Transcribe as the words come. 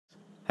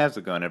How's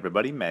it going,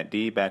 everybody? Matt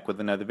D back with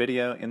another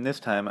video, and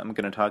this time I'm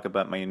going to talk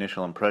about my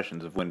initial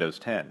impressions of Windows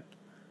 10.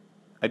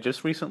 I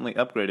just recently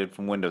upgraded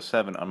from Windows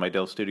 7 on my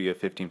Dell Studio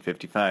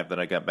 1555 that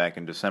I got back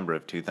in December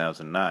of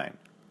 2009.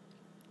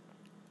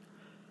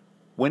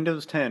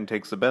 Windows 10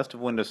 takes the best of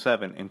Windows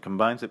 7 and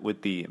combines it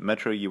with the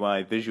Metro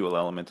UI visual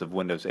elements of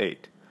Windows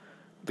 8.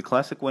 The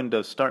classic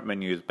Windows Start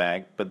menu is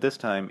back, but this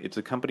time it's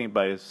accompanied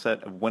by a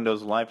set of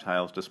Windows Live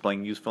tiles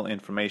displaying useful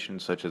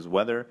information such as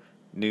weather,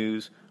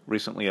 news,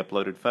 recently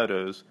uploaded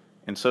photos,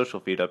 and social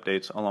feed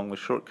updates, along with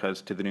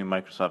shortcuts to the new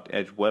Microsoft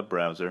Edge web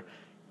browser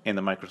and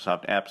the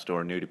Microsoft App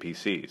Store new to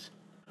PCs.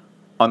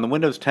 On the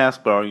Windows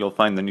taskbar, you'll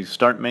find the new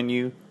Start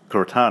menu,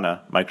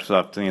 Cortana,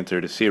 Microsoft's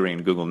answer to Siri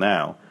and Google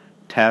Now,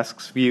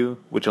 Tasks view,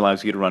 which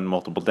allows you to run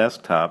multiple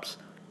desktops,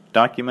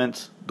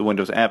 Documents, the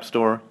Windows App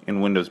Store,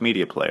 and Windows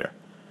Media Player.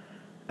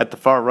 At the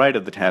far right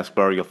of the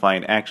taskbar, you'll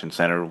find Action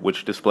Center,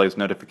 which displays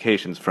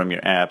notifications from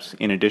your apps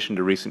in addition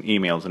to recent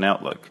emails and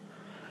Outlook.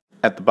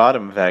 At the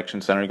bottom of Action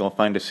Center, you'll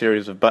find a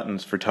series of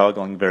buttons for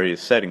toggling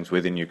various settings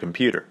within your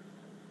computer.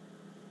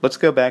 Let's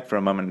go back for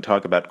a moment and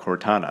talk about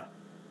Cortana.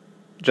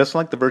 Just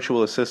like the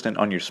virtual assistant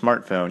on your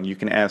smartphone, you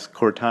can ask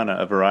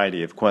Cortana a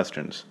variety of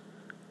questions.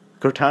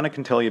 Cortana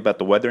can tell you about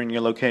the weather in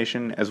your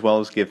location, as well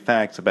as give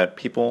facts about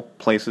people,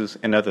 places,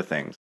 and other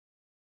things.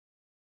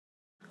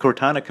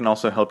 Cortana can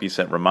also help you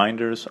set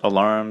reminders,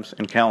 alarms,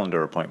 and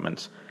calendar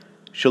appointments.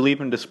 She'll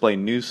even display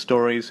news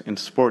stories and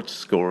sports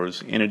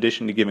scores in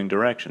addition to giving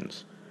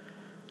directions.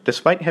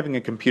 Despite having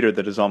a computer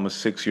that is almost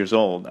 6 years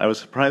old, I was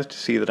surprised to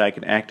see that I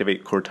could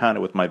activate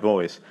Cortana with my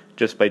voice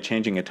just by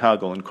changing a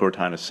toggle in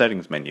Cortana's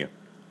settings menu.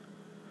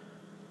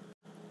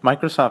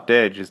 Microsoft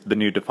Edge is the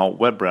new default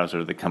web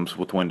browser that comes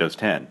with Windows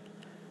 10.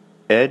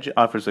 Edge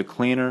offers a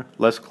cleaner,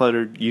 less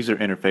cluttered user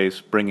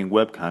interface, bringing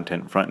web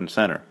content front and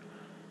center.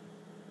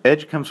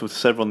 Edge comes with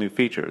several new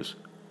features.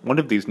 One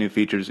of these new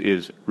features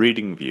is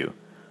Reading View.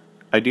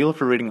 Ideal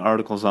for reading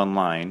articles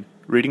online,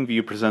 Reading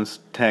View presents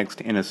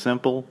text in a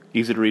simple,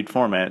 easy-to-read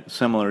format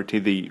similar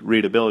to the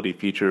readability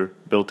feature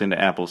built into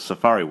Apple's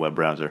Safari web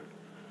browser.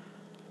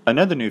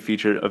 Another new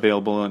feature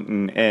available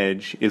in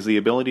Edge is the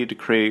ability to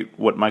create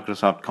what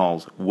Microsoft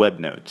calls web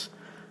notes.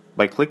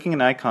 By clicking an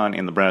icon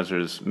in the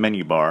browser's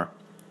menu bar,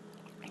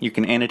 you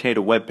can annotate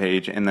a web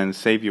page and then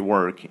save your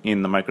work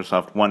in the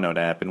Microsoft OneNote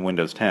app in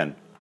Windows 10.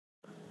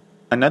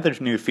 Another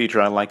new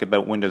feature I like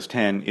about Windows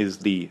 10 is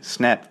the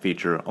Snap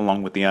feature,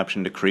 along with the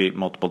option to create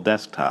multiple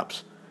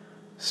desktops.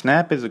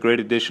 Snap is a great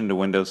addition to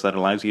Windows that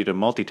allows you to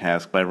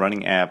multitask by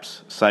running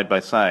apps side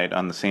by side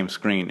on the same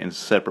screen in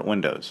separate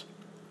windows.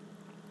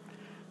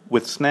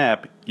 With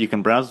Snap, you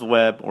can browse the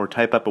web or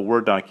type up a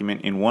Word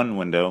document in one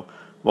window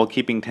while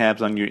keeping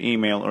tabs on your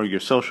email or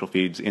your social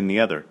feeds in the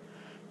other.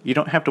 You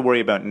don't have to worry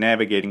about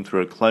navigating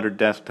through a cluttered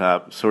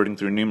desktop, sorting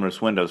through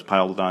numerous windows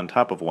piled on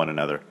top of one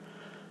another.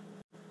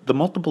 The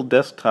multiple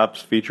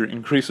desktops feature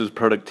increases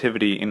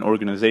productivity and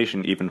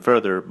organization even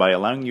further by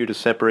allowing you to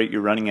separate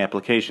your running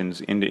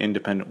applications into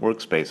independent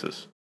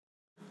workspaces.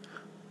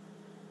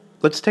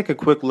 Let's take a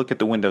quick look at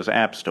the Windows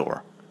App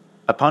Store.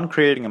 Upon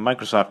creating a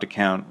Microsoft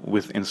account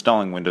with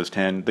installing Windows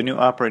 10, the new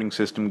operating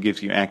system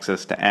gives you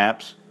access to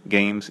apps,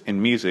 games,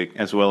 and music,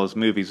 as well as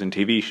movies and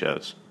TV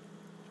shows.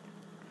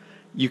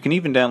 You can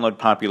even download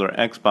popular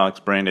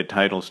Xbox branded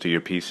titles to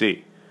your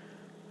PC.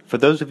 For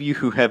those of you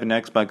who have an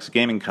Xbox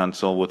gaming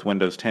console with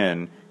Windows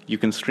 10, you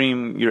can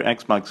stream your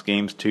Xbox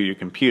games to your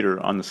computer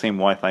on the same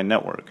Wi-Fi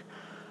network.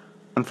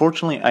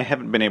 Unfortunately, I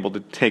haven't been able to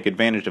take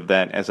advantage of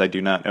that as I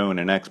do not own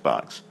an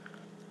Xbox.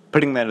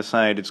 Putting that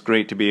aside, it's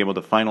great to be able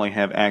to finally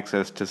have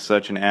access to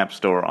such an app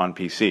store on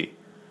PC.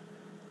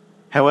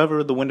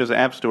 However, the Windows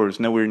App Store is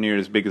nowhere near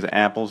as big as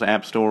Apple's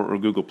App Store or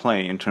Google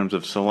Play in terms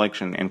of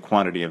selection and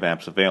quantity of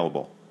apps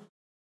available.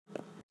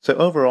 So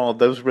overall,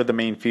 those were the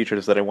main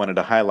features that I wanted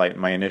to highlight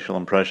in my initial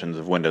impressions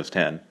of Windows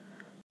 10.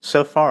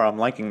 So far, I'm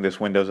liking this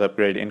Windows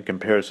upgrade in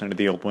comparison to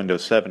the old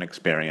Windows 7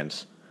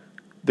 experience.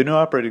 The new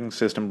operating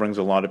system brings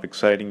a lot of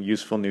exciting,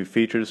 useful new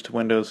features to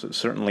Windows that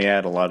certainly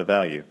add a lot of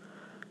value.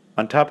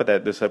 On top of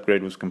that, this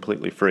upgrade was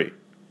completely free.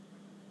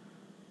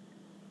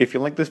 If you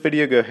like this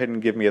video, go ahead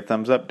and give me a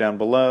thumbs up down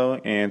below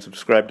and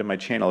subscribe to my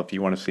channel if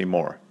you want to see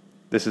more.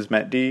 This is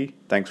Matt D.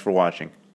 Thanks for watching.